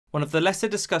One of the lesser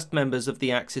discussed members of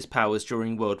the Axis powers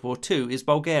during World War II is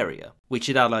Bulgaria, which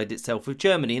had allied itself with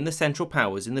Germany and the Central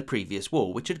Powers in the previous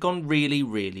war, which had gone really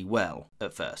well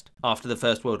at first. After the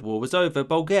First World War was over,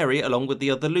 Bulgaria, along with the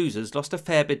other losers, lost a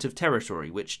fair bit of territory,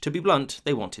 which, to be blunt,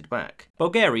 they wanted back.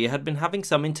 Bulgaria had been having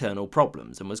some internal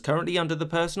problems and was currently under the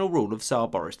personal rule of Tsar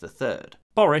Boris III.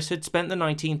 Boris had spent the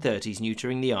 1930s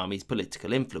neutering the army's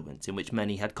political influence, in which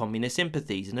many had communist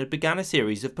sympathies, and had begun a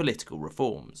series of political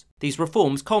reforms. These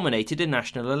reforms culminated in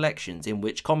national elections in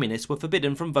which communists were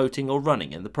forbidden from voting or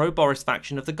running, and the pro-Boris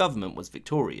faction of the government was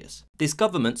victorious. This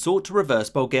government sought to reverse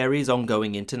Bulgaria's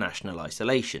ongoing international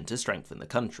isolation to strengthen the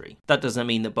country. That doesn't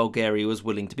mean that Bulgaria was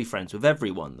willing to be friends with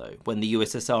everyone though. When the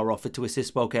USSR offered to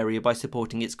assist Bulgaria by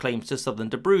supporting its claims to southern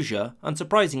Dobruja,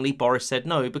 unsurprisingly Boris said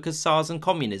no because Tsars and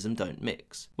communism don't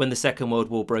mix. When the Second World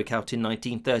War broke out in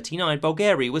 1939,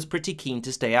 Bulgaria was pretty keen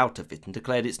to stay out of it and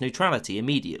declared its neutrality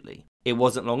immediately. It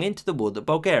wasn't long into the war that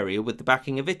Bulgaria, with the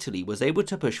backing of Italy, was able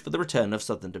to push for the return of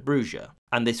southern Dobruja,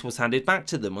 and this was handed back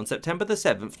to them on September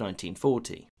 7,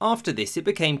 1940. After this, it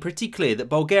became pretty clear that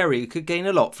Bulgaria could gain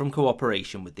a lot from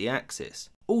cooperation with the Axis.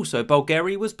 Also,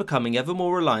 Bulgaria was becoming ever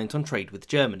more reliant on trade with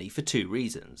Germany for two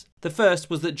reasons. The first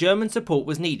was that German support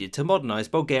was needed to modernise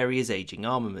Bulgaria's ageing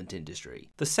armament industry.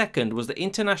 The second was that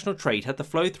international trade had to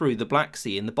flow through the Black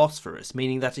Sea and the Bosphorus,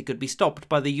 meaning that it could be stopped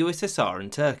by the USSR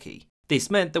and Turkey. This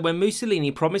meant that when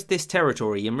Mussolini promised this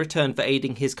territory in return for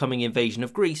aiding his coming invasion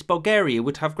of Greece, Bulgaria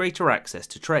would have greater access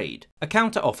to trade. A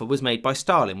counter-offer was made by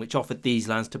Stalin, which offered these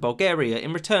lands to Bulgaria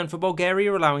in return for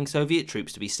Bulgaria allowing Soviet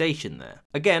troops to be stationed there.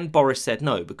 Again, Boris said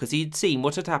no because he had seen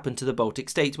what had happened to the Baltic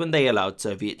states when they allowed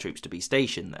Soviet troops to be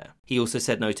stationed there. He also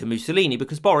said no to Mussolini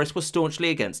because Boris was staunchly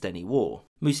against any war.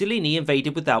 Mussolini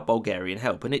invaded without Bulgarian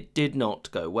help, and it did not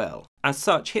go well. As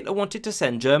such, Hitler wanted to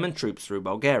send German troops through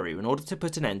Bulgaria in order to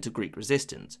put an end to Greek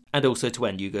resistance, and also to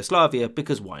end Yugoslavia,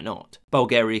 because why not?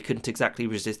 Bulgaria couldn't exactly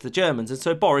resist the Germans, and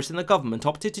so Boris and the government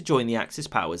opted to join the Axis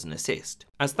powers and assist.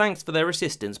 As thanks for their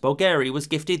assistance, Bulgaria was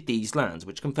gifted these lands,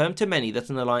 which confirmed to many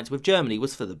that an alliance with Germany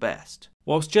was for the best.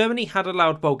 Whilst Germany had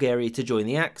allowed Bulgaria to join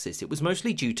the Axis, it was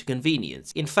mostly due to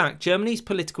convenience. In fact, Germany's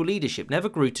political leadership never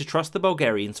grew to trust the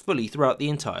Bulgarians fully throughout the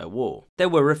entire war. There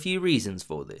were a few reasons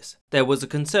for this. There was a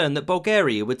concern that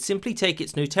Bulgaria would simply take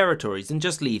its new territories and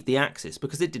just leave the Axis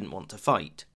because it didn't want to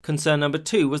fight. Concern number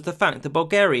two was the fact that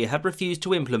Bulgaria had refused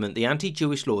to implement the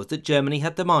anti-Jewish laws that Germany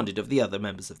had demanded of the other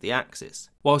members of the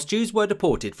Axis. Whilst Jews were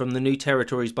deported from the new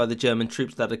territories by the German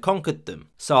troops that had conquered them,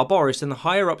 Tsar Boris and the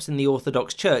higher-ups in the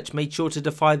Orthodox Church made sure to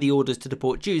defy the orders to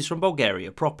deport Jews from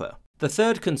Bulgaria proper. The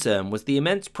third concern was the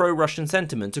immense pro-Russian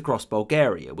sentiment across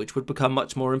Bulgaria, which would become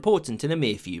much more important in a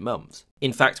mere few months.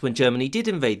 In fact, when Germany did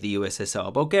invade the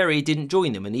USSR, Bulgaria didn't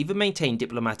join them and even maintained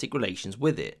diplomatic relations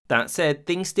with it. That said,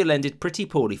 things still ended pretty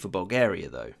poorly for Bulgaria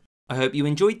though. I hope you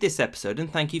enjoyed this episode and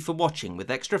thank you for watching,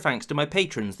 with extra thanks to my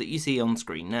patrons that you see on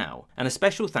screen now. And a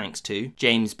special thanks to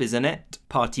James Bizanet,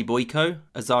 Party Boyko,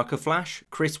 Azarka Flash,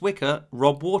 Chris Wicker,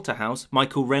 Rob Waterhouse,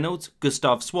 Michael Reynolds,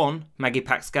 Gustav Swan, Maggie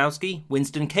Paxkowski,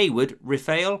 Winston Kaywood,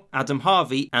 Raphael, Adam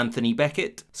Harvey, Anthony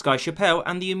Beckett, Sky Chappelle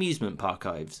and the Amusement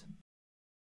Parchives.